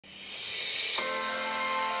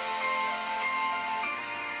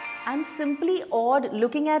I'm simply awed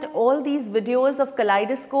looking at all these videos of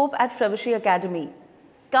Kaleidoscope at Fravashi Academy.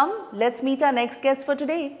 Come, let's meet our next guest for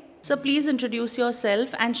today. So please introduce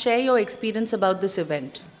yourself and share your experience about this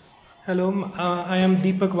event. Hello, I am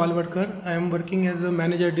Deepak Walwadkar. I am working as a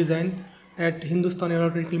manager design at Hindustan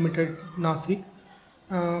Aeronautics Limited, Nasik.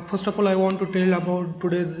 First of all, I want to tell about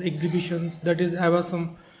today's exhibitions, that is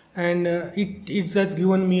awesome, and it has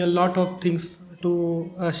given me a lot of things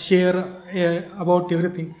to share about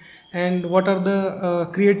everything. And what are the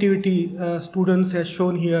creativity students have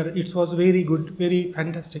shown here? It was very good, very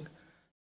fantastic.